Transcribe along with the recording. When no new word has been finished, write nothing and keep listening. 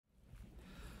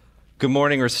Good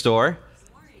morning, Restore.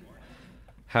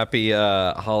 Happy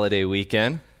holiday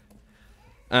weekend.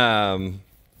 I'm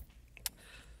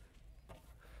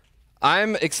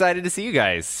excited to see you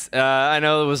guys. I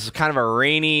know it was kind of a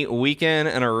rainy weekend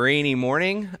and a rainy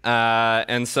morning,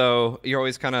 and so you're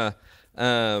always kind of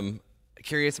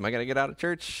curious, am I going to get out of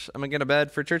church? Am I going to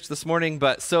bed for church this morning?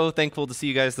 But so thankful to see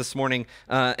you guys this morning,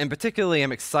 and particularly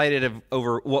I'm excited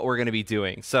over what we're going to be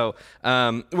doing. So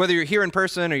whether you're here in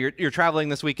person or you're traveling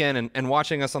this weekend and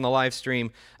watching us on the live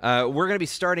stream, we're going to be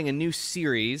starting a new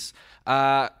series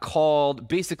called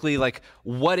basically like,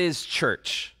 what is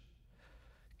church?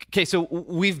 Okay, so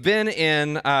we've been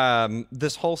in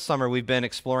this whole summer, we've been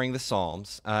exploring the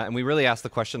Psalms, and we really asked the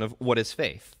question of what is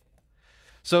faith?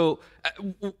 So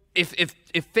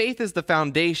if faith is the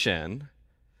foundation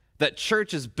that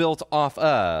church is built off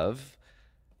of,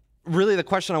 really the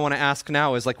question I want to ask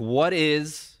now is like, what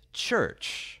is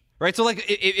church? Right? So like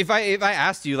if I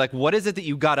asked you, like, what is it that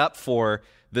you got up for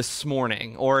this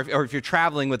morning? Or if you're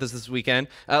traveling with us this weekend,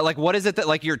 like what is it that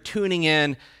like you're tuning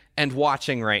in and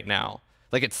watching right now?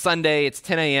 Like it's Sunday, it's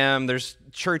 10 a.m., there's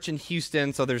church in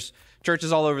Houston, so there's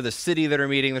churches all over the city that are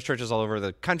meeting, there's churches all over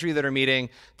the country that are meeting,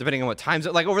 depending on what times,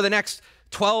 like over the next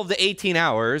 12 to 18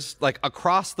 hours, like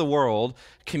across the world,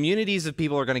 communities of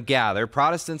people are going to gather,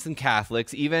 Protestants and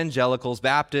Catholics, evangelicals,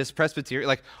 Baptists, Presbyterian,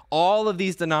 like all of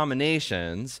these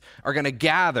denominations are going to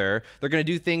gather. They're going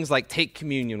to do things like take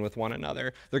communion with one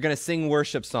another. They're going to sing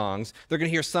worship songs. They're going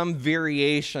to hear some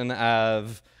variation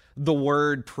of the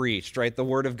word preached, right? The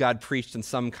word of God preached in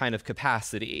some kind of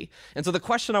capacity. And so the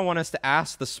question I want us to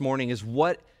ask this morning is,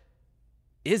 what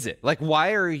is it? Like,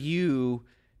 why are you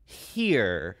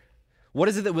here? What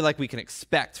is it that we can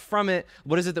expect from it?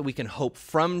 What is it that we can hope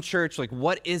from church? Like,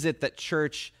 what is it that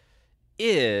church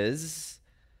is?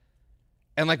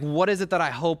 And like, what is it that I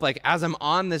hope, like, as I'm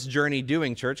on this journey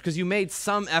doing church, because you made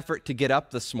some effort to get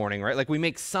up this morning, right? Like we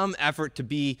make some effort to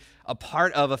be a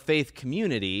part of a faith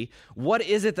community. What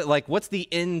is it that, like, what's the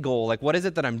end goal? Like, what is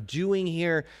it that I'm doing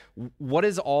here? What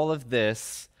is all of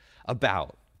this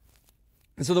about?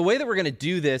 And so the way that we're going to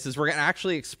do this is we're going to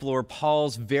actually explore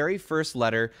Paul's very first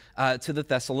letter to the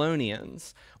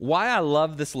Thessalonians. Why I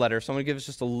love this letter, so I'm going to give us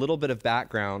just a little bit of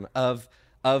background of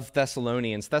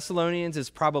Thessalonians. Thessalonians is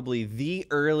probably the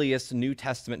earliest New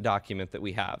Testament document that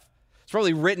we have. It's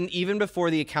probably written even before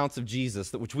the accounts of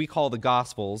Jesus, which we call the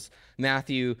Gospels,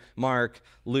 Matthew, Mark,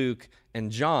 Luke,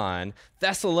 and John.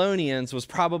 Thessalonians was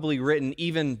probably written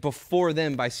even before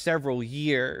them by several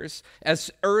years. As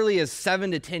early as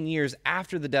 7 to 10 years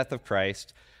after the death of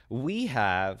Christ, we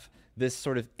have this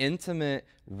sort of intimate,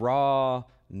 raw,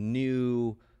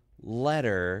 new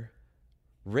letter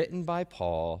written by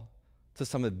Paul to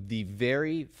some of the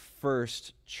very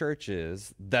first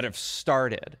churches that have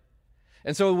started.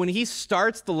 And so when he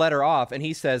starts the letter off and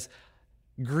he says,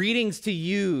 "Greetings to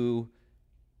you,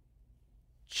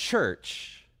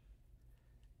 church,"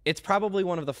 it's probably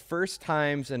one of the first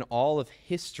times in all of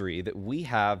history that we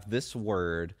have this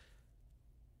word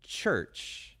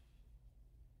church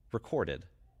recorded.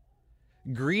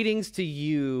 Greetings to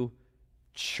you,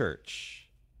 church.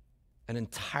 An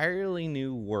entirely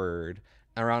new word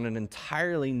around an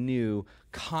entirely new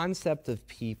concept of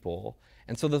people.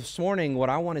 And so this morning, what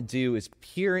I want to do is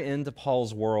peer into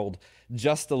Paul's world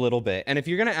just a little bit. And if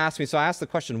you're going to ask me, so I asked the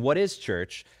question, what is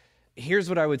church? Here's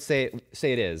what I would say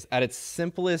it is. At its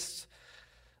simplest,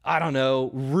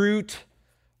 root,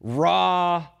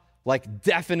 raw, like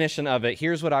definition of it,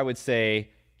 here's what I would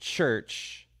say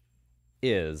church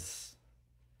is.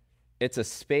 It's a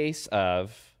space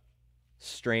of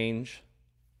strange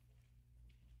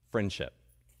friendship.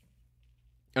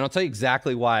 And I'll tell you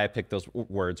exactly why I picked those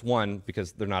words. One,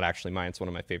 because they're not actually mine. It's one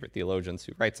of my favorite theologians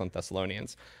who writes on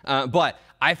Thessalonians. But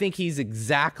I think he's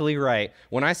exactly right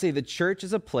when I say the church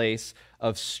is a place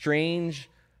of strange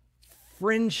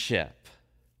friendship.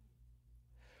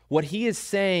 What he is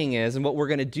saying is, and what we're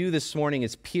going to do this morning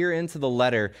is peer into the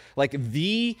letter, like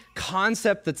the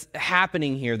concept that's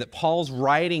happening here that Paul's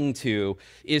writing to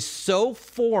is so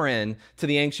foreign to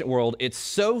the ancient world. It's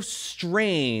so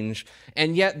strange,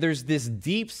 and yet there's this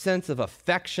deep sense of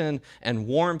affection and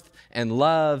warmth and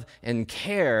love and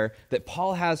care that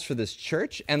Paul has for this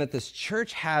church and that this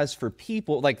church has for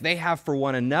people, like they have for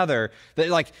one another, that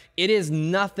like it is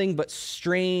nothing but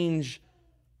strange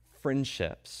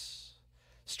friendships.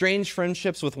 Strange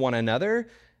friendships with one another,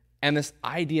 and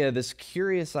this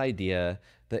curious idea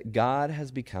that God has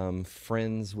become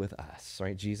friends with us,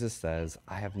 right? Jesus says,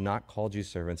 "I have not called you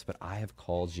servants, but I have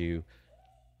called you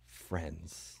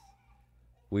friends."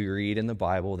 We read in the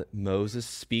Bible that Moses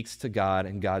speaks to God,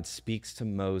 and God speaks to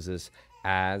Moses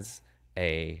as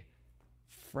a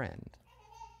friend.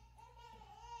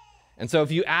 And so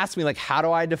if you ask me, like, how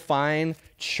do I define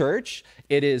church?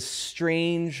 It is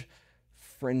strange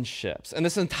friendships. And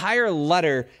this entire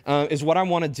letter is what I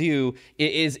want to do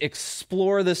is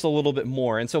explore this a little bit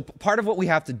more. And so part of what we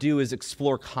have to do is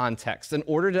explore context in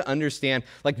order to understand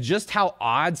like just how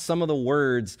odd some of the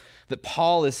words that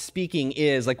Paul is speaking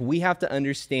is. Like we have to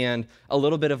understand a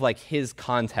little bit of like his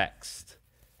context.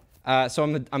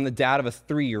 So I'm the dad of a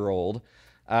 3-year-old,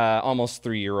 almost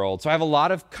 3-year-old. So I have a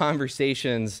lot of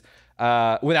conversations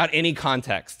without any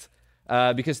context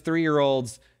because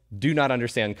 3-year-olds do not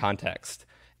understand context.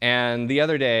 And the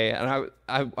other day, and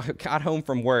I got home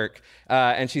from work,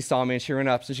 and she saw me, and she ran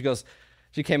up, so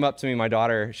she came up to me, my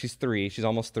daughter, she's 3, she's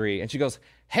almost 3, and she goes,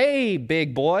 "Hey,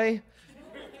 big boy."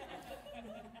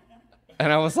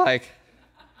 And I was like,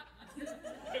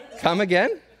 "Come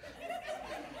again?"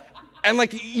 And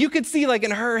like, you could see like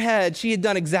in her head, she had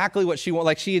done exactly what she wanted,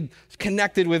 like she had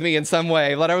connected with me in some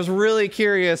way, but I was really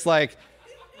curious, like,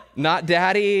 not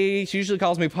daddy, she usually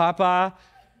calls me papa.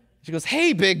 She goes,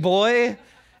 "Hey, big boy."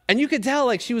 And you could tell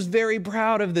like she was very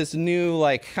proud of this new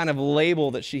like kind of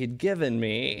label that she had given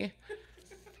me.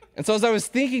 And so as I was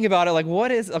thinking about it, like where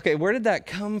did that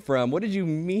come from? What did you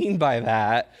mean by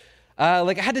that?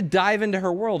 Like I had to dive into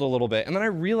her world a little bit. And then I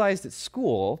realized at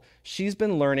school, she's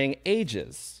been learning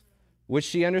ages, which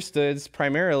she understood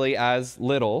primarily as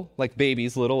little, like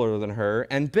babies littler than her,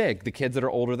 and big, the kids that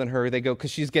are older than her, they go,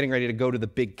 because she's getting ready to go to the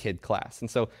big kid class.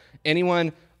 And so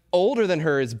anyone older than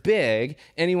her is big,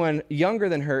 anyone younger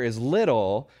than her is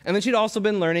little, and then she'd also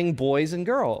been learning boys and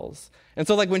girls. And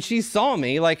so like when she saw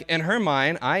me, like in her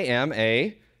mind, I am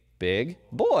a big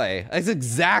boy. That's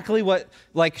exactly what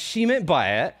like she meant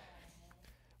by it.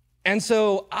 And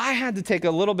so I had to take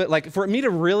a little bit, like for me to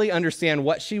really understand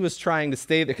what she was trying to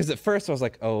say there, because at first I was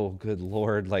like, oh, good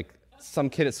Lord, like some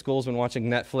kid at school's been watching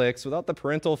Netflix without the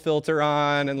parental filter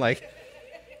on and like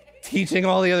teaching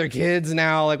all the other kids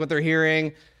now like what they're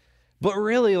hearing. But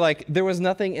really, like, there was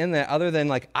nothing in that other than,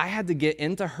 like, I had to get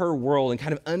into her world and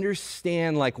kind of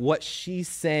understand, like, what she's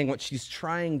saying, what she's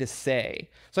trying to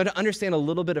say. So I had to understand a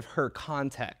little bit of her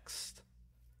context.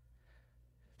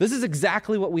 This is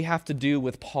exactly what we have to do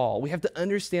with Paul. We have to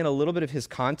understand a little bit of his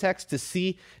context to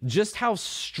see just how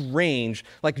strange,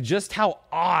 like, just how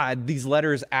odd these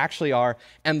letters actually are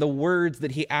and the words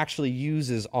that he actually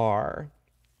uses are.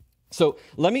 So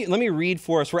let me read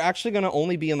for us. We're actually going to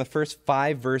only be in the first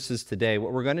 5 verses today.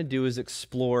 What we're going to do is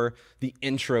explore the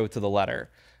intro to the letter,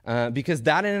 because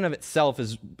that in and of itself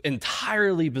is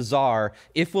entirely bizarre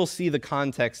if we'll see the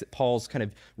context that Paul's kind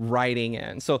of writing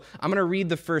in. So I'm going to read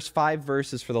the first 5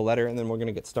 verses for the letter, and then we're going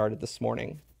to get started this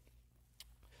morning.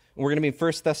 We're going to be in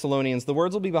 1 Thessalonians. The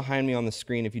words will be behind me on the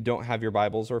screen if you don't have your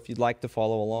Bibles, or if you'd like to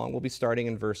follow along. We'll be starting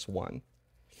in verse 1.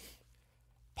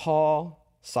 Paul,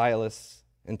 Silas,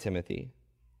 and Timothy,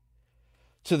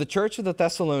 to the church of the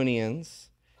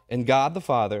Thessalonians, and God the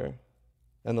Father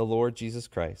and the Lord Jesus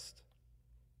Christ,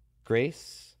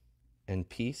 grace and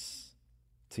peace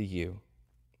to you.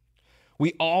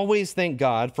 We always thank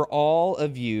God for all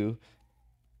of you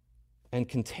and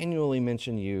continually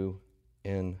mention you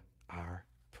in our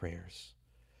prayers.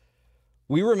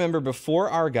 We remember before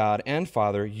our God and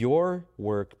Father your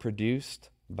work produced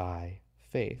by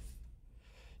faith,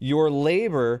 your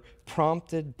labor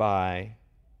prompted by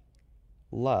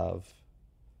love,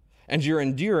 and your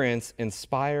endurance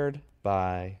inspired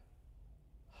by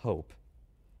hope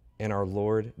in our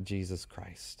Lord Jesus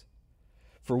Christ.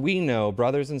 For we know,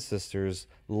 brothers and sisters,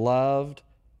 loved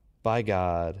by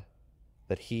God,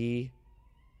 that he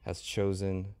has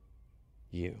chosen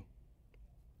you.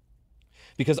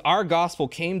 Because our gospel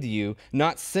came to you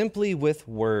not simply with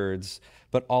words,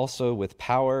 but also with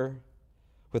power,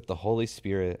 with the Holy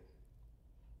Spirit,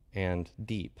 and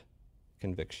deep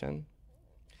conviction.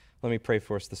 Let me pray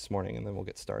for us this morning, and then we'll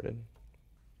get started.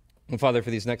 And Father,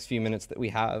 for these next few minutes that we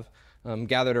have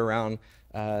gathered around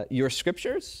your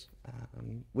scriptures,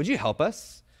 would you help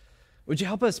us? Would you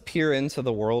help us peer into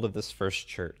the world of this first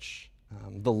church?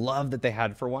 The love that they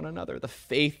had for one another, the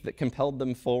faith that compelled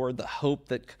them forward, the hope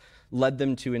that led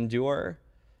them to endure.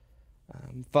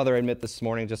 Father, I admit this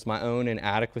morning just my own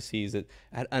inadequacies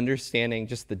at understanding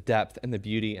just the depth and the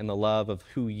beauty and the love of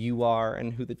who you are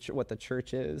and what the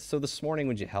church is. So this morning,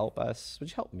 would you help us? Would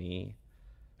you help me?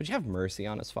 Would you have mercy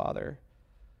on us, Father?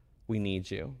 We need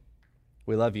you.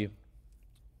 We love you.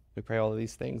 We pray all of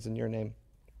these things in your name.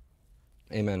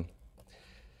 Amen.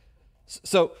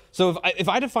 So if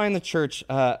I define the church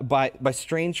by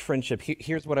strange friendship,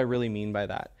 here's what I really mean by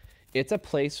that. It's a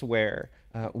place where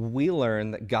we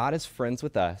learn that God is friends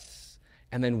with us,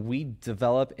 and then we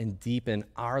develop and deepen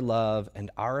our love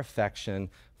and our affection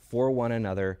for one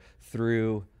another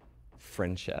through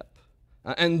friendship.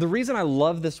 And the reason I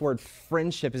love this word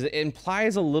friendship is it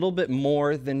implies a little bit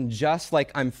more than just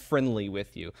like I'm friendly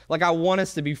with you. Like I want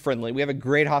us to be friendly. We have a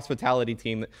great hospitality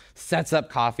team that sets up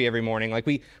coffee every morning. Like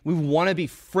we want to be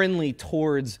friendly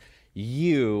towards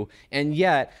you. And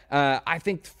yet I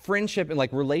think friendship and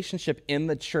like relationship in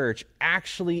the church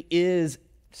actually is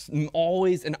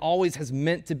always has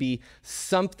meant to be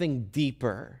something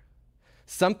deeper.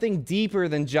 Something deeper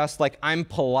than just like I'm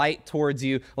polite towards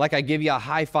you, like I give you a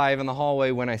high five in the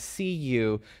hallway when I see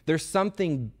you. There's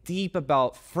something deep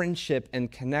about friendship and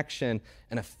connection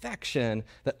and affection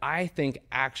that I think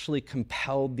actually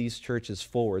compelled these churches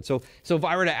forward. So if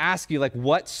I were to ask you like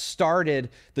what started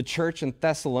the church in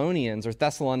Thessalonians or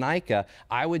Thessalonica,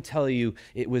 I would tell you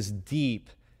it was deep,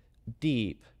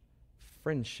 deep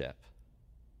friendship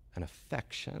and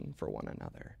affection for one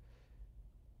another.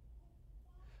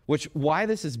 Why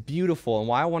this is beautiful and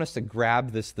why I want us to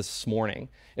grab this morning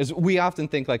is we often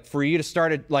think like for you to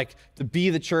start like to be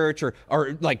the church or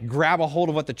like grab a hold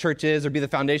of what the church is or be the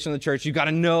foundation of the church, you got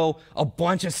to know a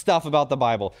bunch of stuff about the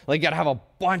Bible. Like you got to have a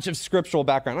bunch of scriptural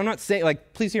background. I'm not saying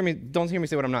like, please don't hear me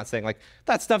say what I'm not saying. Like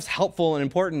that stuff's helpful and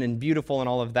important and beautiful and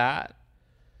all of that.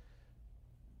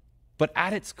 But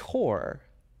at its core,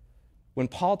 when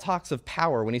Paul talks of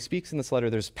power, when he speaks in this letter,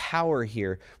 there's power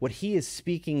here. What he is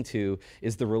speaking to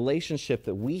is the relationship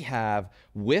that we have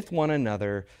with one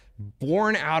another,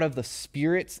 born out of the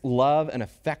Spirit's love and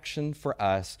affection for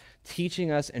us,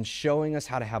 teaching us and showing us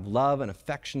how to have love and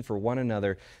affection for one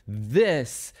another.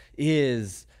 This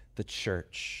is the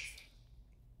church.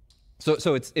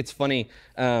 So it's funny.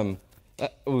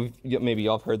 Maybe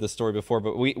y'all have heard this story before,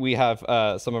 but we have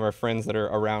some of our friends that are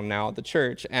around now at the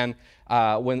church, and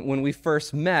when we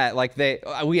first met, like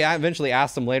we eventually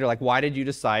asked them later, like, why did you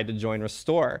decide to join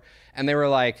Restore? And they were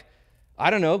like,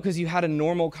 I don't know, because you had a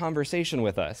normal conversation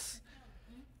with us.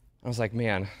 I was like,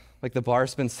 man, like the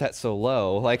bar's been set so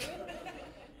low, like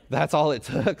that's all it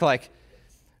took, like.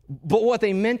 But what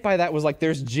they meant by that was like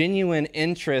there's genuine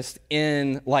interest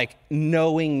in like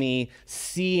knowing me,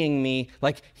 seeing me,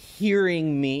 like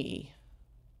hearing me.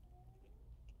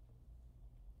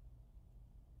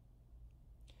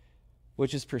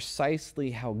 Which is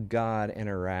precisely how God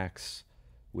interacts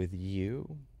with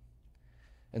you.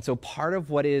 And so part of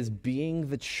what is being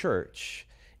the church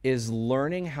is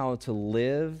learning how to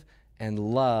live and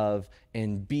love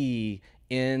and be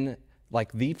in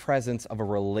like the presence of a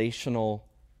relational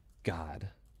God.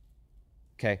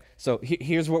 Okay, so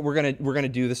here's what we're gonna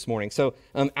do this morning. So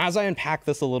as I unpack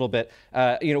this a little bit,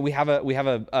 we have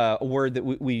a word that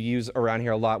we use around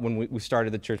here a lot when we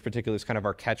started the church, particularly as kind of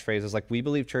our catchphrase is like we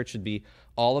believe church should be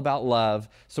all about love.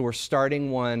 So we're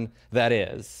starting one that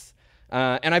is.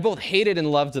 And I both hated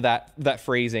and loved that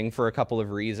phrasing for a couple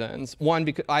of reasons. One,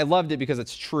 because I loved it because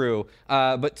it's true,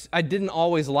 but I didn't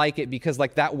always like it because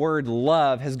like that word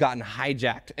love has gotten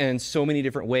hijacked in so many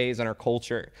different ways in our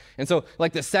culture. And so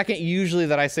like the second usually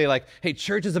that I say like, hey,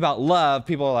 church is about love,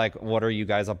 people are like, what are you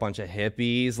guys, a bunch of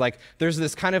hippies? Like there's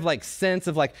this kind of like sense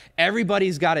of like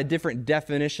everybody's got a different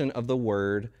definition of the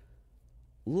word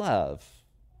love.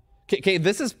 Okay,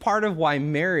 this is part of why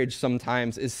marriage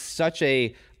sometimes is such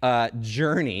a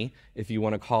journey, if you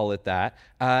want to call it that,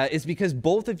 is because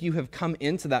both of you have come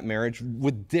into that marriage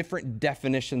with different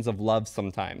definitions of love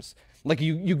sometimes. Like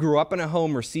you grew up in a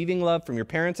home receiving love from your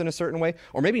parents in a certain way,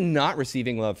 or maybe not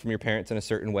receiving love from your parents in a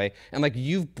certain way. And like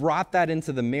you've brought that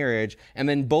into the marriage, and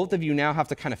then both of you now have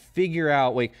to kind of figure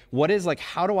out, like, what is like,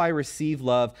 how do I receive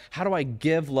love? How do I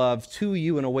give love to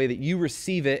you in a way that you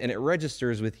receive it and it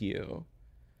registers with you?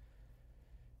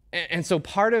 And so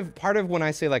part of when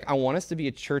I say like I want us to be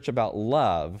a church about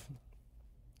love,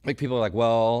 like people are like,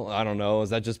 well, I don't know,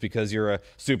 is that just because you're a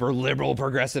super liberal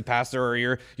progressive pastor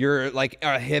or you're like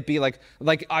a hippie?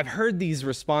 Like I've heard these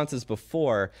responses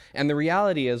before, and the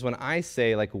reality is when I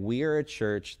say like we're a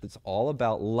church that's all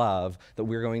about love, that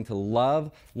we're going to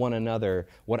love one another,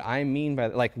 what I mean by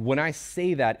like when I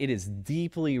say that, it is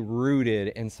deeply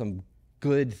rooted in some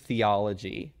good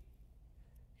theology.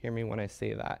 Hear me when I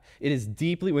say that. It is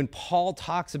deeply, when Paul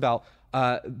talks about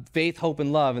faith, hope,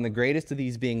 and love, and the greatest of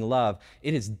these being love,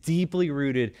 it is deeply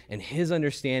rooted in his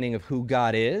understanding of who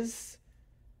God is,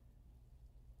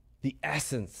 the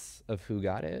essence of who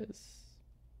God is.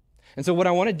 And so what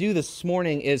I want to do this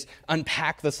morning is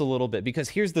unpack this a little bit, because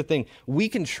here's the thing. We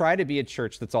can try to be a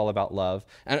church that's all about love.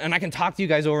 And I can talk to you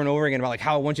guys over and over again about like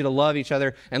how I want you to love each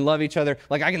other and love each other.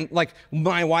 Like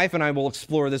my wife and I will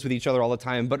explore this with each other all the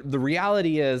time. But the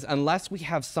reality is, unless we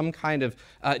have some kind of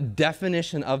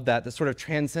definition of that sort of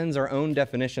transcends our own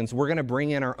definitions, we're going to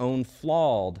bring in our own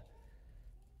flawed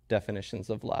definitions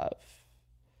of love.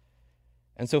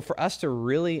 And so for us to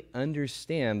really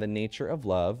understand the nature of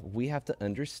love, we have to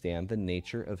understand the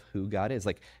nature of who God is,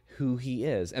 like who he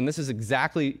is. And this is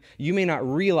exactly, you may not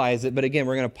realize it, but again,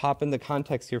 we're going to pop in the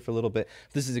context here for a little bit.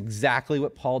 This is exactly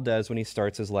what Paul does when he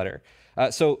starts his letter.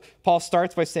 So Paul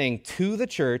starts by saying, to the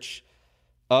church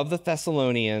of the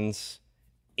Thessalonians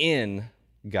in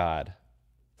God.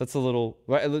 That's a little,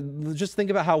 just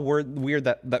think about how weird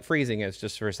that phrasing is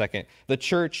just for a second. The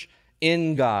church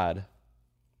in God.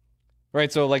 Right,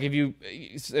 so like if you,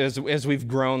 as we've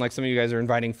grown, like some of you guys are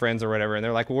inviting friends or whatever, and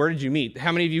they're like, well, where did you meet?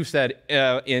 How many of you said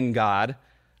in God?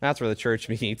 That's where the church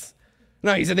meets.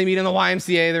 No, he said they meet in the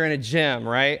YMCA, they're in a gym,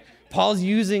 right? Paul's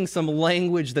using some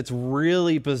language that's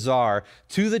really bizarre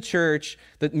to the church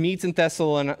that meets in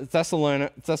Thessalonica,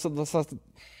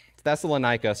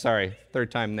 sorry,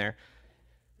 third time there,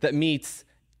 that meets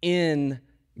in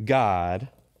God,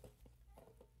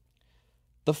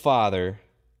 the Father,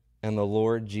 and the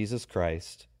Lord Jesus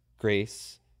Christ,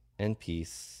 grace and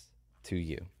peace to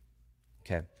you.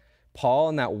 Okay. Paul,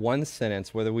 in that one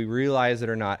sentence, whether we realize it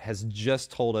or not, has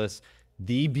just told us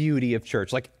the beauty of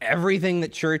church, like everything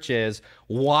that church is,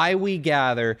 why we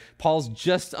gather. Paul's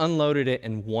just unloaded it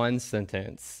in one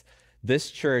sentence. This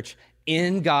church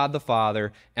in God the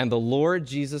Father and the Lord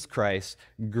Jesus Christ,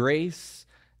 grace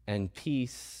and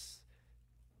peace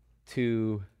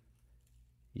to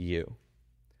you.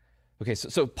 Okay,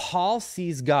 so Paul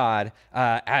sees God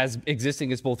as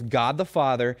existing as both God the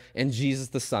Father and Jesus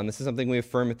the Son. This is something we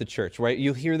affirm at the church, right?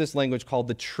 You'll hear this language called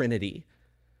the Trinity.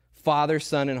 Father,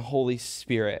 Son, and Holy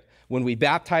Spirit. When we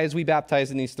baptize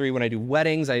in these three. When I do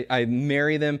weddings, I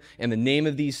marry them in the name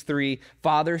of these three,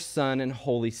 Father, Son, and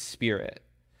Holy Spirit.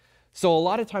 So a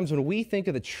lot of times when we think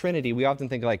of the Trinity, we often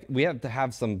think like we have to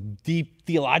have some deep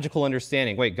theological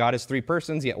understanding. Wait, God is three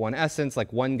persons, yet one essence,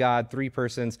 like one God, three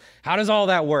persons. How does all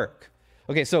that work?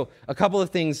 Okay, so a couple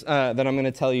of things that I'm going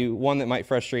to tell you. One that might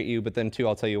frustrate you, but then two,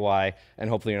 I'll tell you why, and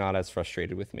hopefully you're not as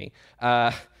frustrated with me.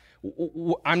 I'm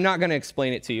not going to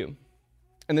explain it to you,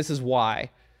 and this is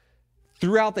why.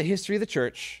 Throughout the history of the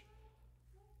church,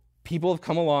 people have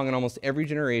come along in almost every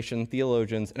generation,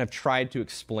 theologians, and have tried to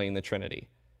explain the Trinity.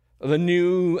 The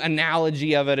new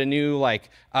analogy of it, a new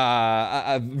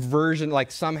a version,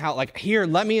 like somehow, like here,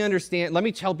 let me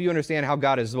help you understand how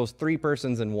God is those three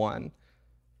persons in one.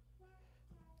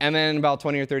 And then about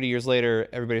 20 or 30 years later,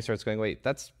 everybody starts going, wait,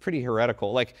 that's pretty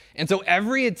heretical. And so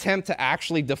every attempt to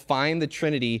actually define the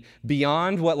Trinity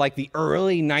beyond what the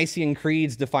early Nicene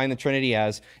creeds define the Trinity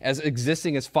as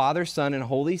existing as Father, Son, and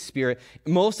Holy Spirit,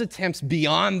 most attempts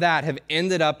beyond that have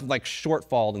ended up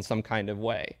shortfalled in some kind of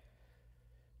way.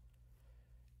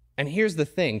 And here's the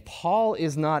thing, Paul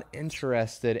is not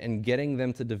interested in getting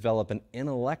them to develop an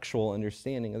intellectual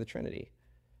understanding of the Trinity.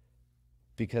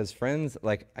 Because friends,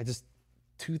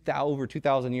 over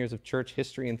 2,000 years of church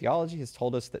history and theology has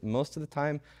told us that most of the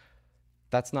time,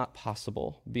 that's not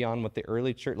possible beyond what the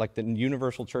early church, the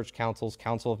Universal Church Councils,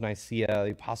 Council of Nicaea,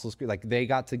 the Apostles' Creed, they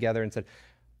got together and said,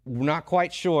 we're not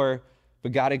quite sure,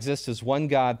 but God exists as one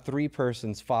God, three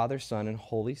persons, Father, Son, and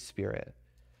Holy Spirit.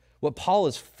 What Paul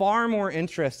is far more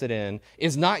interested in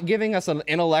is not giving us an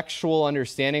intellectual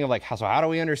understanding of how do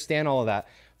we understand all of that?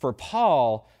 For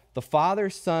Paul, the Father,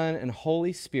 Son, and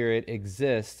Holy Spirit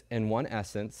exist in one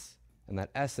essence, and that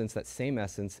essence, that same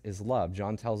essence, is love.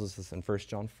 John tells us this in 1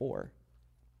 John 4.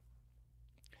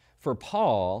 For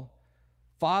Paul,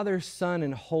 Father, Son,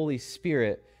 and Holy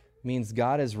Spirit means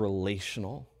God is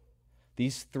relational.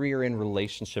 These three are in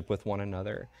relationship with one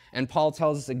another. And Paul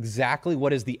tells us exactly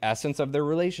what is the essence of their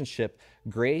relationship: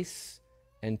 grace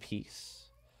and peace.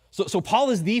 So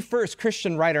Paul is the first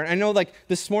Christian writer. And I know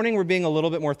this morning we're being a little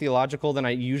bit more theological than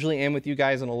I usually am with you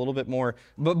guys, and a little bit more,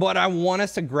 but I want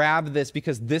us to grab this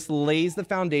because this lays the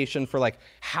foundation for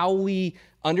how we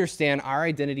understand our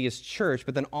identity as church,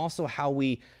 but then also how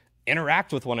we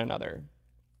interact with one another.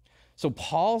 So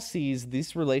Paul sees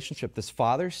this relationship, this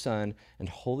Father, Son, and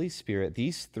Holy Spirit,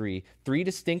 these three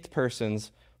distinct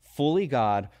persons, fully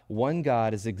God, one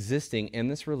God, is existing in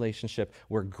this relationship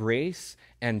where grace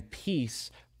and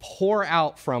peace pour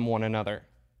out from one another,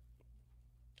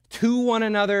 to one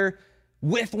another,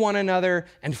 with one another,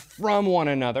 and from one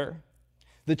another.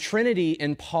 The Trinity,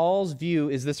 in Paul's view,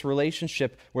 is this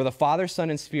relationship where the Father, Son,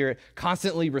 and Spirit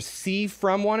constantly receive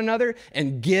from one another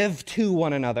and give to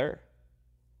one another,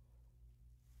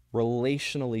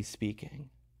 relationally speaking.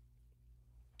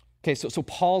 Okay, so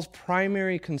Paul's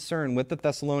primary concern with the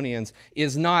Thessalonians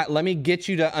is not, let me get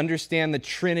you to understand the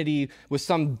Trinity with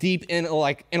some deep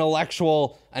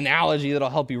intellectual analogy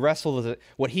that'll help you wrestle with it.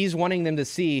 What he's wanting them to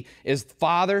see is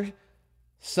Father,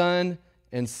 Son,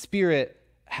 and Spirit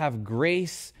have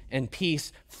grace and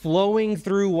peace flowing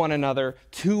through one another,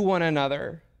 to one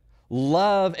another.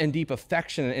 Love and deep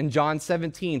affection. In John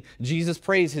 17, Jesus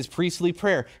prays his priestly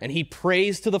prayer, and he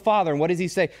prays to the Father. And what does he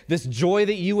say? This joy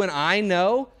that you and I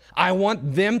know, I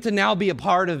want them to now be a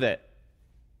part of it.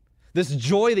 This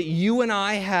joy that you and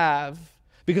I have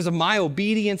because of my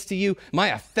obedience to you, my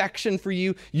affection for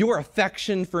you, your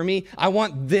affection for me, I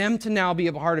want them to now be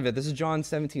a part of it. This is John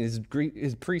 17,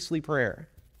 his priestly prayer.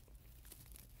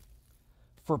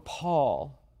 For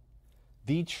Paul,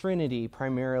 the Trinity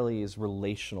primarily is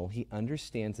relational. He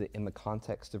understands it in the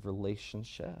context of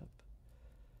relationship.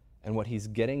 And what he's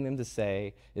getting them to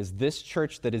say is this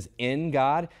church that is in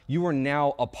God, you are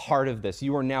now a part of this.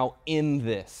 You are now in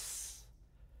this.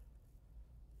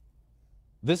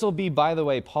 This will be, by the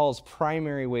way, Paul's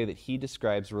primary way that he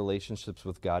describes relationships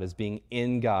with God as being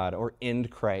in God or in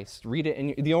Christ. Read it.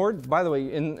 In the word, by the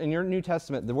way, in your New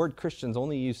Testament, the word Christian's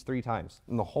only used 3 times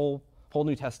in the whole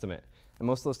New Testament. And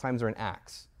most of those times are in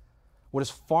Acts. What is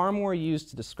far more used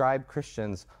to describe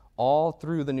Christians all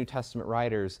through the New Testament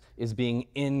writers is being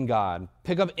in God.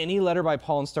 Pick up any letter by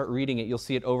Paul and start reading it. You'll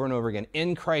see it over and over again.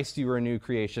 In Christ, you are a new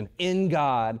creation. In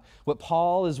God. What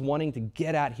Paul is wanting to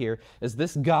get at here is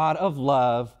this God of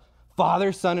love,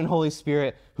 Father, Son, and Holy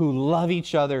Spirit, who love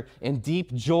each other in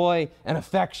deep joy and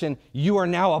affection. You are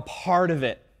now a part of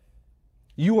it.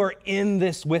 You are in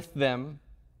this with them.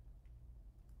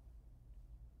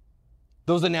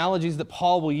 Those analogies that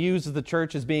Paul will use of the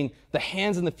church as being the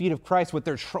hands and the feet of Christ,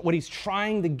 what he's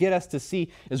trying to get us to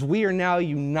see is we are now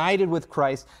united with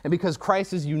Christ. And because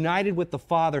Christ is united with the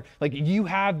Father, like you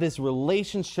have this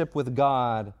relationship with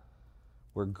God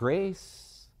where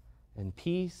grace and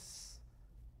peace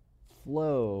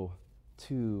flow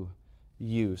to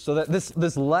you. So that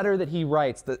this letter that he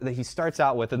writes, that he starts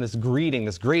out with, and this greeting,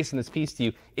 this grace and this peace to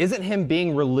you, isn't him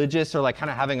being religious or like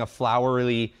kind of having a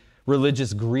flowery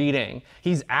religious greeting.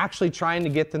 He's actually trying to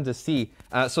get them to see.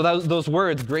 So those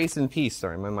words, grace and peace,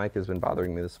 sorry, my mic has been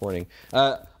bothering me this morning,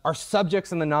 are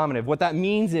subjects in the nominative. What that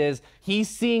means is he's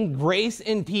seeing grace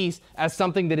and peace as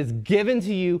something that is given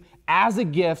to you as a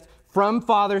gift from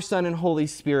Father, Son, and Holy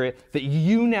Spirit that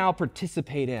you now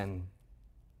participate in.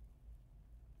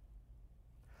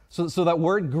 So that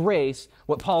word grace,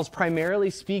 what Paul's primarily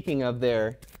speaking of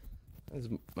there,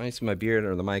 is my beard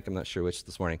or the mic? I'm not sure which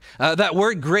this morning. That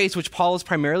word grace, which Paul is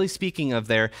primarily speaking of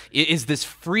there, is this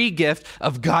free gift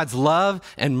of God's love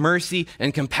and mercy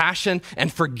and compassion and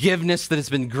forgiveness that has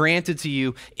been granted to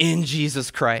you in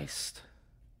Jesus Christ.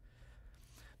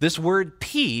 This word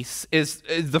peace is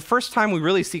the first time we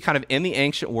really see kind of in the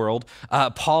ancient world,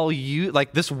 Paul used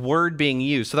like this word being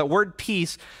used. So that word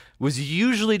peace was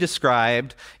usually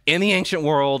described in the ancient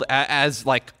world as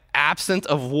like absent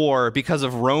of war because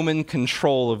of Roman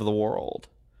control of the world.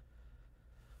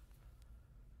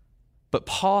 But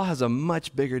Paul has a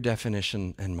much bigger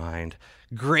definition in mind.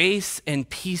 Grace and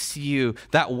peace to you.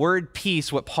 That word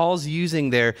peace, what Paul's using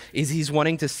there is he's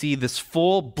wanting to see this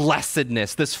full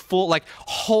blessedness, this full like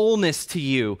wholeness to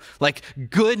you, like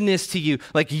goodness to you,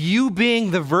 like you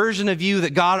being the version of you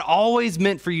that God always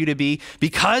meant for you to be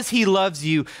because he loves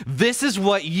you. This is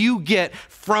what you get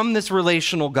from this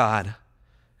relational God.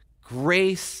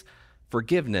 Grace,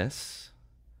 forgiveness,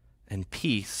 and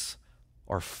peace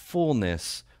are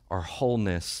fullness, are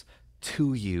wholeness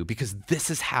to you, because this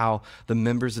is how the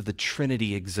members of the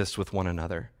Trinity exist with one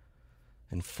another,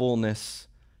 in fullness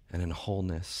and in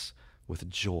wholeness with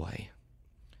joy.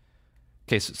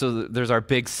 Okay, so there's our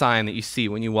big sign that you see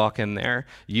when you walk in there.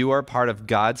 You are part of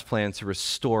God's plan to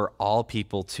restore all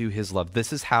people to his love.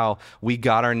 This is how we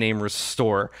got our name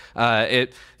Restore.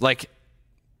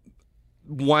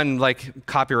 One, like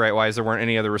copyright wise, there weren't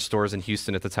any other restores in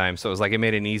Houston at the time. So it was like, it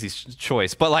made an easy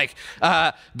choice. But like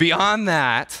beyond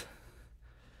that,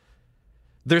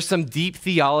 there's some deep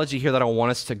theology here that I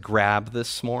want us to grab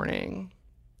this morning.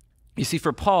 You see,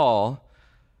 for Paul,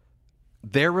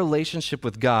 their relationship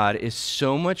with God is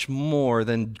so much more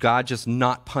than God just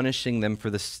not punishing them for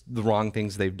the wrong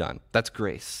things they've done. That's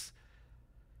grace.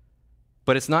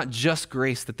 But it's not just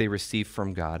grace that they receive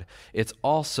from God. It's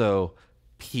also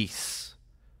peace,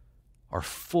 our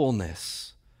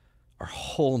fullness, our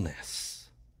wholeness.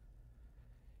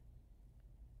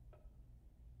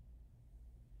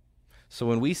 So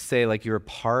when we say like you're a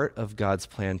part of God's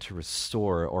plan to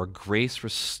restore, or grace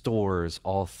restores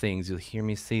all things, you'll hear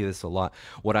me say this a lot.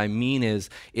 What I mean is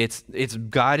it's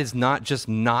God is not just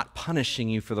not punishing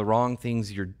you for the wrong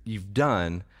things you've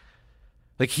done.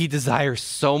 Like he desires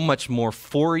so much more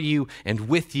for you and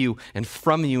with you and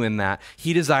from you in that.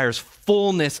 He desires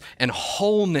fullness and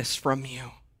wholeness from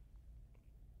you.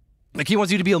 Like he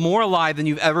wants you to be more alive than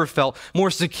you've ever felt,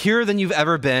 more secure than you've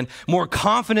ever been, more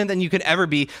confident than you could ever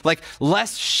be, like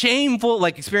less shameful,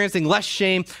 like experiencing less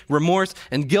shame, remorse,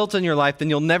 and guilt in your life than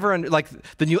you'll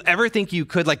ever think you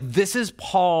could. Like this is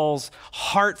Paul's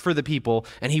heart for the people,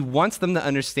 and he wants them to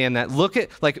understand that. Look at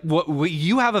like what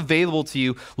you have available to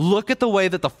you. Look at the way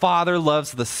that the Father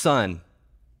loves the Son.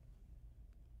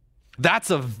 That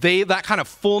kind of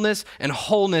fullness and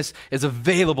wholeness is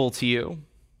available to you.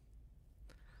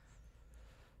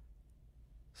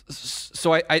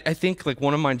 So I think like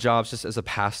one of my jobs just as a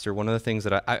pastor, one of the things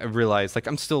that I realized, like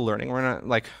I'm still learning,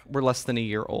 we're less than a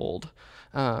year old.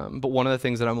 But one of the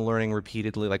things that I'm learning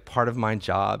repeatedly, like part of my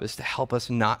job is to help us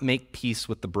not make peace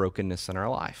with the brokenness in our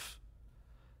life.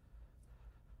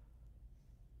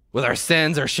 With our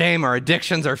sins, our shame, our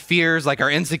addictions, our fears, like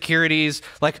our insecurities,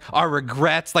 like our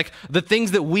regrets, like the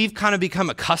things that we've kind of become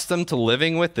accustomed to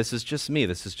living with. This is just me.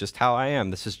 This is just how I am.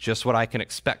 This is just what I can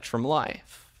expect from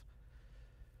life.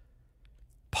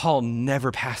 Paul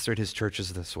never pastored his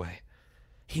churches this way.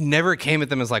 He never came at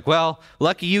them as like, well,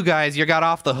 lucky you guys, you got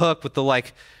off the hook with the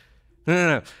like,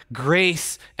 no,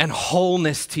 grace and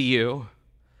wholeness to you.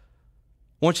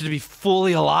 I want you to be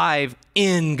fully alive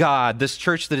in God, this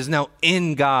church that is now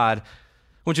in God. I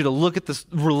want you to look at this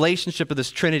relationship of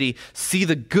this Trinity, see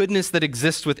the goodness that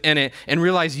exists within it, and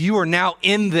realize you are now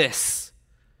in this.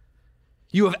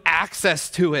 You have access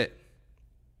to it.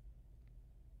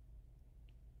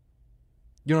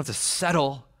 You don't have to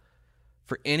settle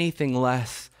for anything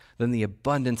less than the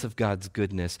abundance of God's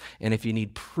goodness. And if you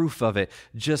need proof of it,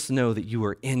 just know that you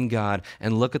are in God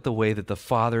and look at the way that the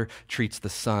Father treats the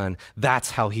Son.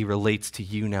 That's how he relates to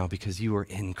you now because you are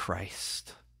in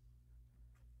Christ.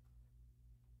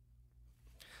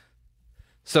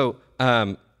 So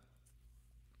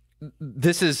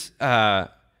this is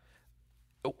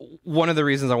one of the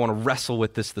reasons I want to wrestle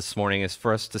with this morning is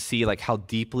for us to see like how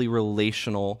deeply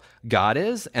relational God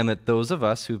is, and that those of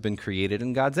us who've been created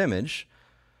in God's image,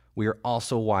 we are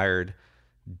also wired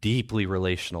deeply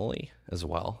relationally as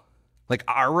well. Like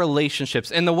our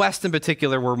relationships, in the West in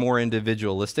particular, we're more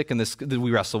individualistic, and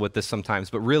we wrestle with this sometimes,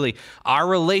 but really our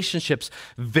relationships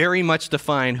very much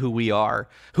define who we are.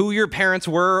 Who your parents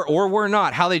were or were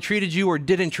not, how they treated you or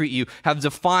didn't treat you, have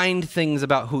defined things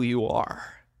about who you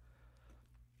are.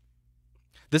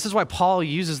 This is why Paul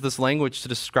uses this language to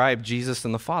describe Jesus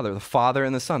and the Father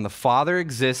and the Son. The Father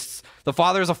exists. The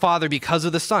Father is a Father because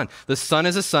of the Son. The Son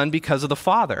is a Son because of the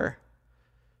Father.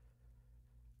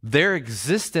 Their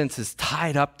existence is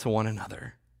tied up to one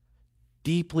another,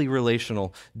 deeply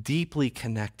relational, deeply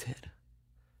connected.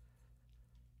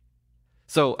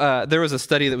 So there was a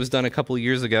study that was done a couple of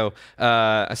years ago.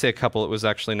 I say a couple, it was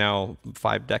actually now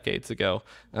 5 decades ago.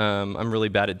 I'm really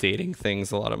bad at dating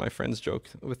things. A lot of my friends joke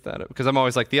with that because I'm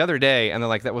always like the other day, and they're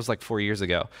like, that was like 4 years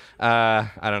ago. I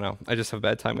don't know. I just have a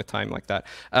bad time with time like that.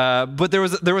 But there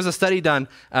was a study done.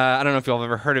 I don't know if y'all have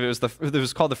ever heard of it. It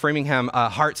was called the Framingham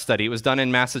Heart Study. It was done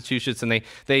in Massachusetts, and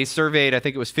they surveyed, I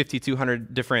think it was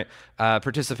 5,200 different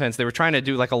participants. They were trying to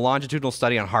do like a longitudinal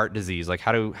study on heart disease, like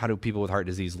how do people with heart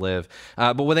disease live.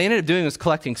 But what they ended up doing was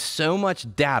collecting so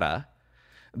much data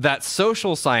that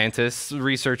social scientists,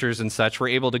 researchers and such, were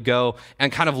able to go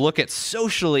and kind of look at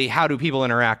socially how do people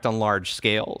interact on large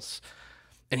scales.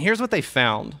 And here's what they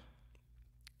found.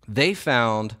 They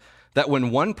found that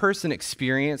when one person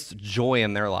experienced joy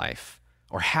in their life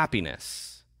or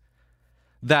happiness,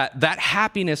 that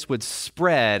happiness would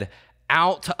spread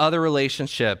out to other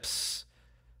relationships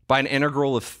by an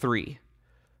integral of 3.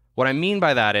 What I mean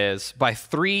by that is, by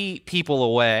 3 people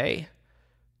away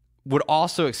would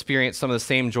also experience some of the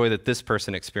same joy that this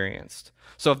person experienced.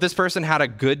 So if this person had a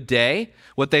good day,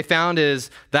 what they found is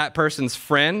that person's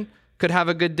friend could have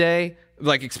a good day,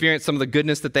 like experience some of the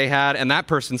goodness that they had, and that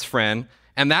person's friend,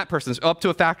 and that person's up to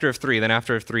a factor of 3. Then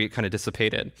after 3, it kind of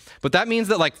dissipated. But that means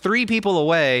that like 3 people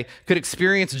away could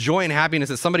experience joy and happiness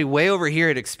that somebody way over here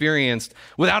had experienced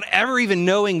without ever even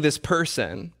knowing this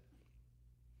person.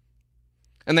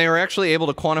 And they were actually able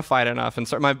to quantify it enough. And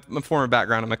so my former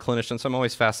background, I'm a clinician, so I'm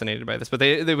always fascinated by this. But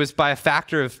it was by a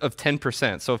factor of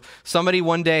 10%. So if somebody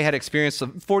one day had experienced a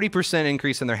 40%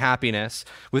 increase in their happiness,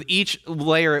 with each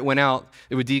layer it went out,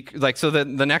 it would so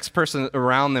that the next person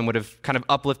around them would have kind of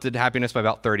uplifted happiness by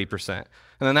about 30%. And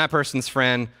then that person's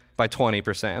friend by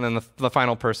 20%. And then the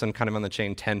final person kind of on the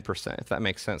chain, 10%, if that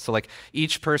makes sense. So like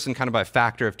each person kind of by a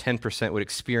factor of 10% would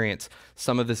experience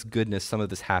some of this goodness, some of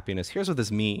this happiness. Here's what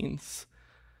this means.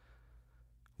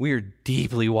 We are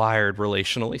deeply wired,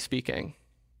 relationally speaking.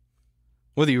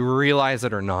 Whether you realize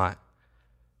it or not,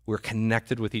 We're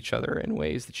connected with each other in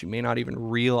ways that you may not even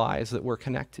realize that we're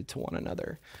connected to one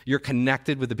another. You're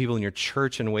connected with the people in your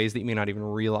church in ways that you may not even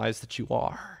realize that you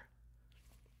are.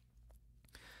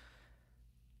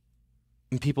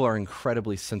 And people are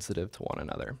incredibly sensitive to one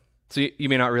another. So you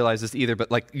may not realize this either,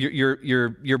 but like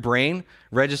your brain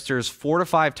registers 4 to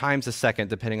 5 times a second,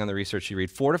 depending on the research you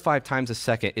read. 4 to 5 times a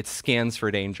second, it scans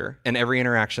for danger in every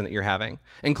interaction that you're having,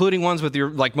 including ones with your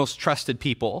like most trusted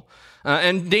people.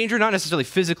 And danger, not necessarily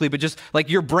physically, but just like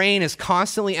your brain is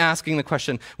constantly asking the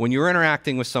question when you're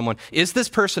interacting with someone: is this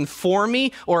person for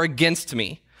me or against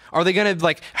me? Are they going to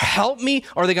like help me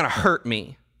or are they going to hurt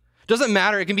me? Doesn't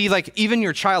matter. It can be like even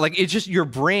your child. Like it's just your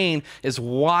brain is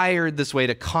wired this way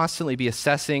to constantly be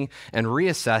assessing and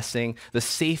reassessing the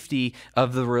safety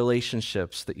of the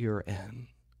relationships that you're in.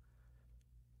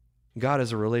 God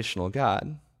is a relational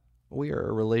God. We are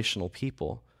a relational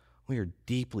people. We are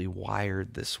deeply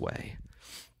wired this way.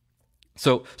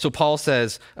 So Paul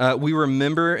says, we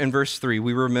remember in verse 3,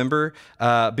 we remember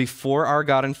before our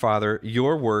God and Father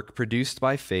your work produced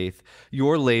by faith,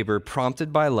 your labor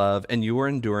prompted by love, and your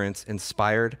endurance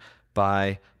inspired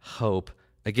by hope.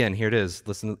 Again, here it is.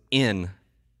 Listen, in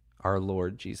our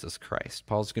Lord Jesus Christ.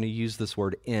 Paul's going to use this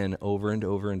word in over and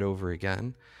over and over again.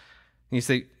 And you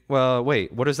say, well,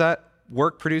 wait, what is that?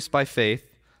 Work produced by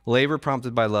faith, labor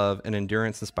prompted by love, and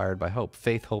endurance inspired by hope.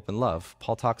 Faith, hope, and love.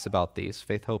 Paul talks about these,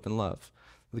 faith, hope, and love.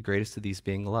 The greatest of these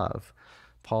being love.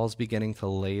 Paul's beginning to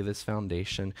lay this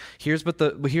foundation. Here's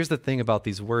the thing about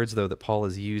these words, though, that Paul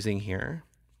is using here.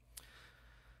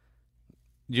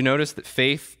 You notice that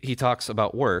faith, he talks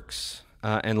about works,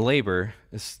 and labor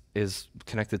is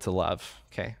connected to love,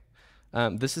 okay?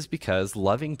 This is because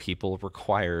loving people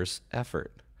requires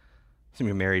effort. Some of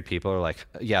you married people are like,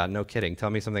 yeah, no kidding. Tell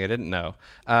me something I didn't know.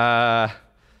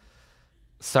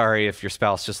 Sorry if your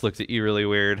spouse just looked at you really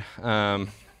weird.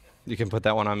 You can put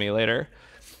that one on me later.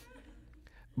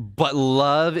 But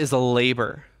love is a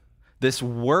labor. This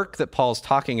work that Paul's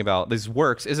talking about, these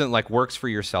works, isn't like works for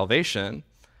your salvation.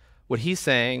 What he's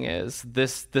saying is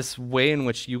this way in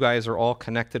which you guys are all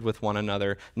connected with one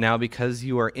another now because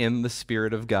you are in the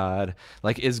Spirit of God,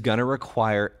 like is going to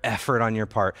require effort on your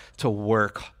part to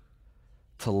work,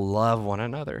 to love one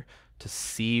another, to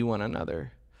see one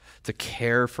another, to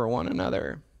care for one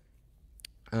another.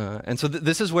 And so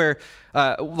this is where,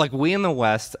 like we in the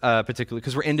West, particularly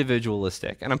because we're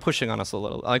individualistic, and I'm pushing on us a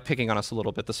little, like picking on us a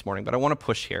little bit this morning, but I want to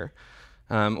push here.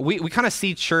 We kind of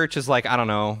see church as like, I don't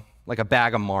know, like a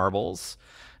bag of marbles.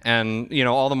 And, you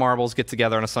know, all the marbles get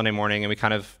together on a Sunday morning and we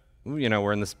kind of, you know,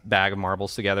 we're in this bag of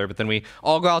marbles together, but then we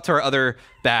all go out to our other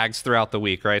bags throughout the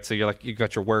week, right? So you're like, you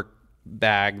got your work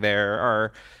bag there,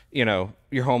 or, you know,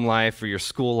 your home life or your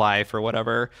school life or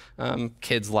whatever,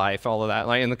 kids life, all of that.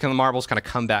 Like, and the marbles kind of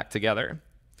come back together.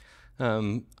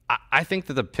 I think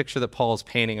that the picture that Paul is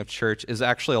painting of church is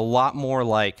actually a lot more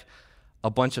like a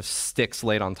bunch of sticks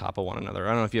laid on top of one another. I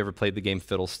don't know if you ever played the game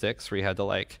Fiddlesticks, where you had to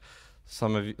like,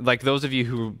 some of you, like those of you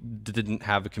who didn't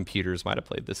have computers might have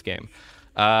played this game.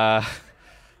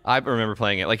 I remember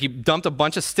playing it. Like you dumped a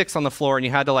bunch of sticks on the floor and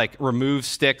you had to like remove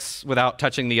sticks without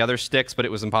touching the other sticks, but it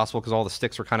was impossible because all the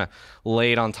sticks were kind of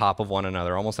laid on top of one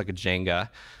another, almost like a Jenga.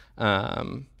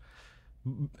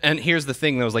 And here's the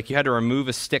thing, though, is like you had to remove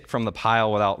a stick from the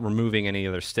pile without removing any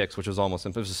other sticks, which was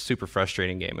it was a super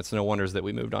frustrating game. It's no wonders that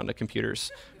we moved on to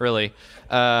computers, really.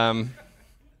 But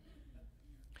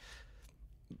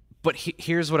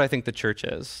here's what I think the church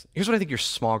is. Here's what I think your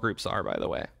small groups are, by the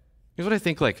way. Here's what I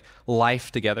think like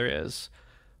life together is.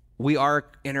 We are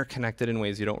interconnected in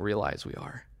ways you don't realize we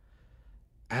are.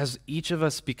 As each of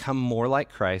us become more like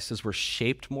Christ, as we're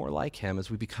shaped more like him, as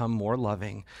we become more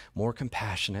loving, more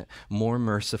compassionate, more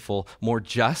merciful, more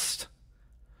just,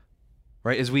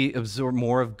 right? As we absorb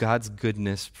more of God's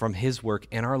goodness from his work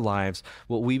in our lives,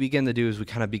 what we begin to do is we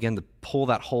kind of begin to pull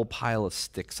that whole pile of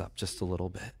sticks up just a little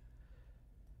bit.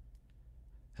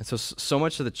 And so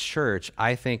much of the church,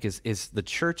 I think, is the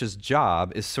church's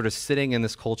job is sort of sitting in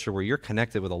this culture where you're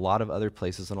connected with a lot of other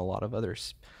places and a lot of other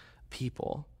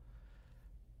people.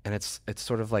 And it's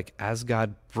sort of like as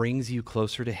God brings you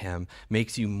closer to him,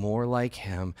 makes you more like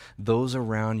him, those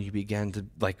around you begin to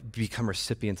like become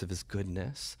recipients of his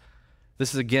goodness.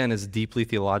 This is, again, is deeply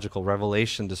theological.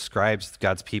 Revelation describes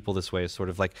God's people this way, as sort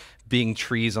of like being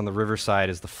trees on the riverside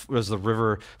as the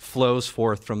river flows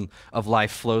forth of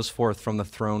life, flows forth from the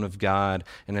throne of God.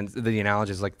 And then the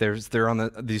analogy is like they're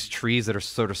on these trees that are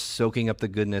sort of soaking up the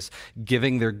goodness,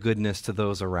 giving their goodness to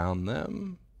those around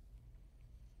them.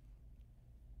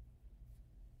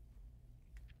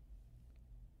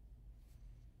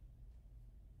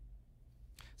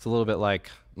 It's a little bit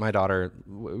like my daughter,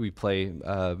 we play,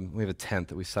 we have a tent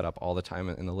that we set up all the time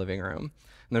in the living room.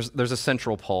 And there's a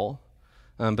central pole,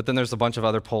 but then there's a bunch of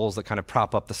other poles that kind of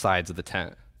prop up the sides of the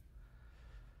tent.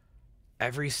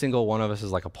 Every single one of us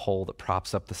is like a pole that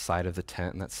props up the side of the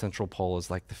tent, and that central pole is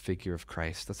like the figure of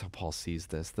Christ. That's how Paul sees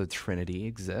this. The Trinity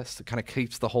exists. It kind of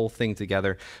keeps the whole thing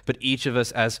together. But each of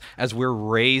us, as we're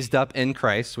raised up in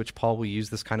Christ, which Paul will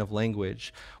use this kind of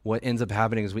language, what ends up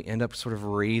happening is we end up sort of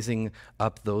raising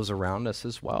up those around us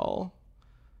as well,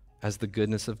 as the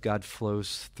goodness of God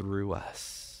flows through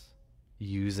us,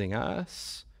 using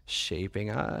us,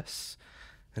 shaping us,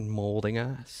 and molding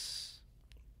us.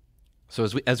 So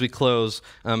as we close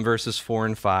verses 4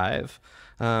 and 5,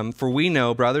 for we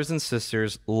know, brothers and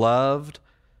sisters, loved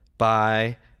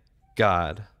by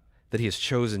God, that he has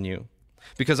chosen you,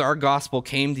 because our gospel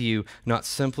came to you not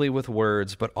simply with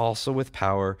words, but also with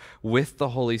power, with the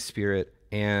Holy Spirit,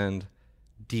 and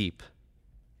deep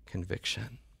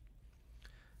conviction.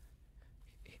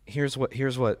 Here's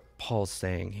what Paul's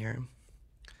saying here.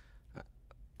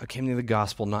 I came to the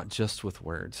gospel not just with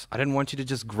words. I didn't want you to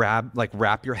just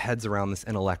wrap your heads around this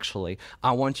intellectually.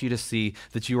 I want you to see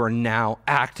that you are now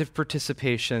active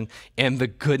participation in the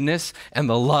goodness and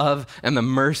the love and the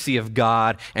mercy of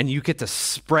God, and you get to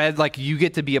spread, you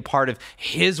get to be a part of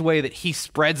his way that he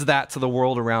spreads that to the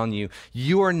world around you.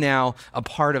 You are now a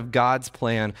part of God's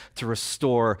plan to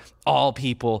restore all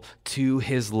people to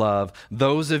his love.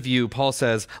 Those of you, Paul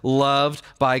says, loved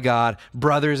by God,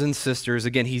 brothers and sisters.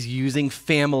 Again, he's using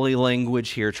family language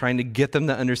here, trying to get them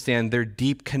to understand their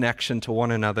deep connection to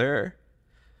one another.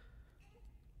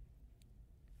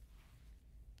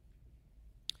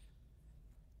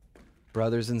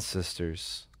 Brothers and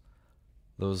sisters,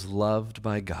 those loved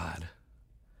by God,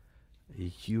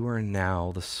 you are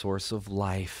now the source of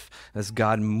life. As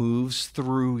God moves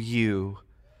through you,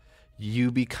 you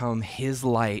become his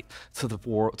light to the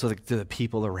world, to the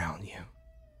people around you.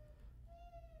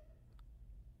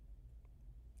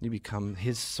 You become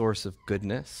his source of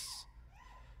goodness,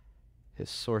 his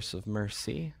source of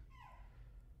mercy,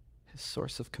 his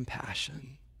source of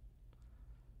compassion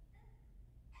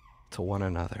to one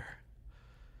another.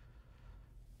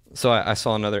 So I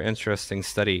saw another interesting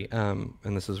study, and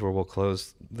this is where we'll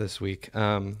close this week,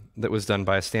 that was done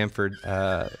by a Stanford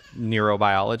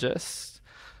neurobiologist.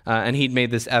 And he'd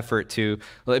made this effort to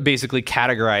basically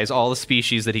categorize all the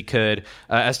species that he could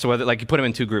as to whether, he put them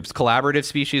in two groups, collaborative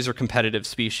species or competitive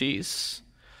species.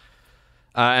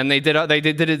 And they did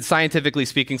it scientifically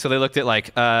speaking. So they looked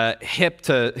at hip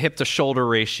to shoulder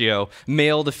ratio,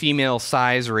 male to female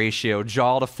size ratio,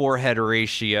 jaw to forehead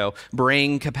ratio,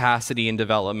 brain capacity and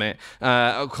development,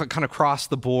 kind of across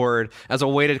the board as a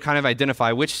way to kind of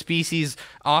identify which species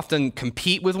often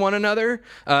compete with one another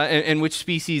and which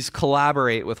species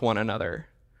collaborate with one another.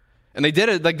 And they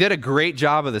did a great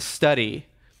job of the study.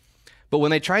 But when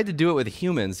they tried to do it with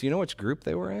humans, you know which group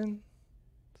they were in?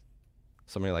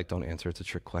 Somebody don't answer, it's a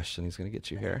trick question. He's going to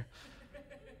get you here.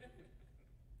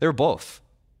 They were both.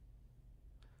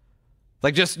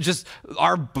 Just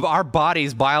our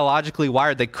bodies biologically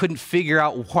wired, they couldn't figure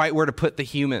out quite where to put the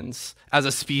humans as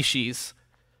a species.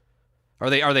 Are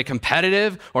they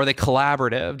competitive or are they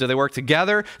collaborative? Do they work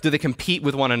together? Do they compete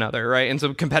with one another, right? And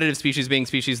so competitive species being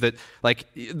species that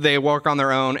they work on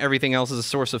their own, everything else is a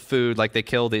source of food, they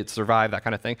kill, they survive, that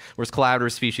kind of thing. Whereas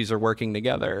collaborative species are working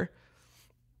together.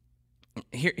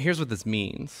 Here's what this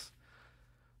means.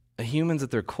 Humans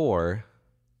at their core,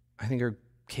 I think, are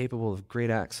capable of great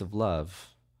acts of love,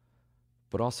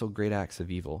 but also great acts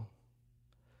of evil.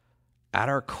 At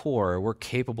our core, we're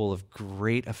capable of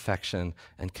great affection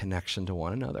and connection to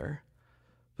one another.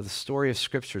 But the story of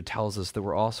Scripture tells us that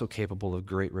we're also capable of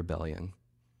great rebellion,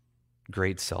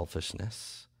 great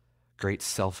selfishness, great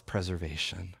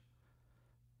self-preservation.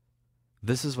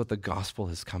 This is what the gospel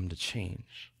has come to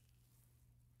change.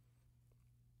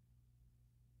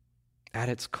 At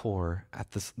its core,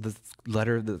 at this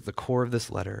letter, the core of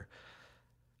this letter,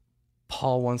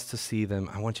 Paul wants to see them.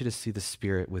 I want you to see the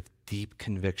Spirit with deep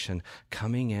conviction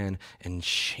coming in and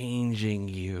changing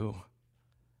you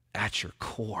at your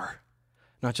core.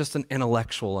 Not just an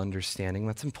intellectual understanding.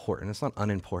 That's important. It's not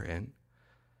unimportant.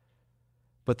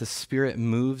 But the Spirit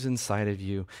moves inside of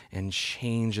you and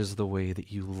changes the way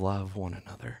that you love one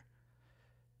another.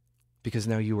 Because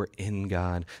now you are in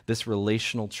God. This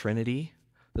relational Trinity,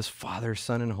 this Father,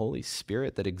 Son, and Holy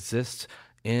Spirit that exists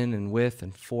in and with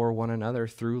and for one another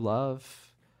through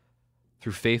love,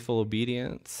 through faithful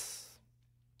obedience,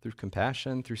 through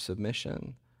compassion, through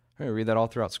submission. We read that all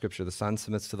throughout Scripture. The Son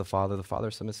submits to the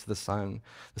Father submits to the Son.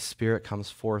 The Spirit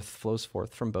flows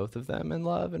forth from both of them in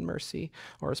love and mercy,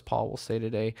 or as Paul will say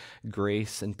today,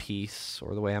 grace and peace,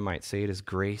 or the way I might say it is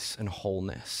grace and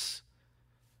wholeness.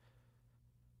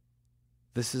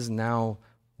 This is now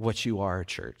what you are,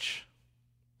 church.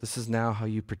 This is now how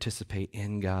you participate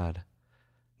in God,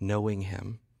 knowing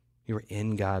him. You are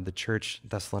in God, the church,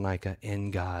 Thessalonica,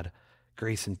 in God.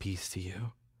 Grace and peace to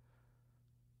you.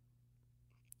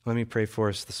 Let me pray for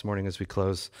us this morning as we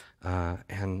close,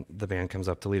 and the band comes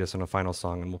up to lead us in a final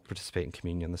song, and we'll participate in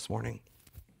communion this morning.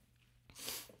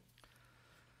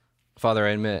 Father, I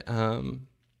admit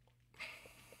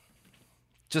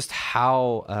just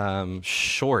how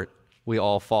short we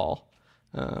all fall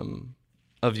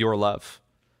of your love,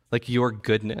 like your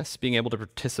goodness, being able to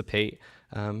participate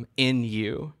in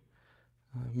you,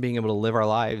 being able to live our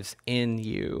lives in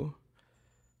you.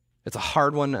 It's a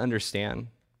hard one to understand.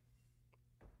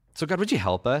 So God, would you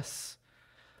help us?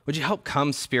 Would you help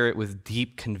come, Spirit, with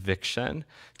deep conviction?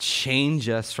 Change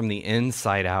us from the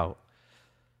inside out.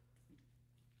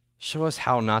 Show us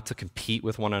how not to compete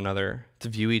with one another, to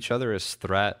view each other as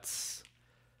threats.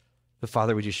 But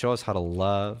Father, would you show us how to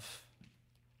love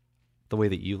the way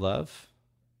that you love,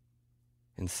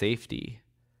 in safety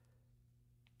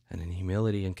and in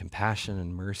humility and compassion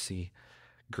and mercy,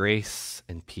 grace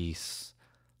and peace,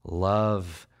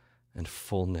 love and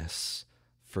fullness,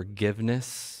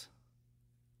 forgiveness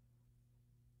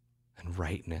and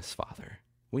rightness, Father.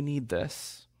 We need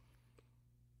this.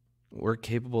 We're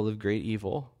capable of great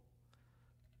evil.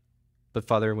 But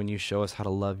Father, when you show us how to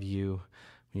love you,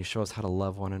 when you show us how to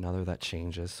love one another, that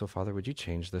changes. So Father, would you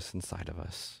change this inside of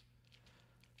us?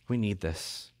 We need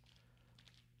this.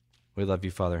 We love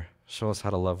you, Father. Show us how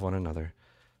to love one another.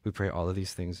 We pray all of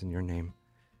these things in your name.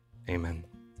 Amen.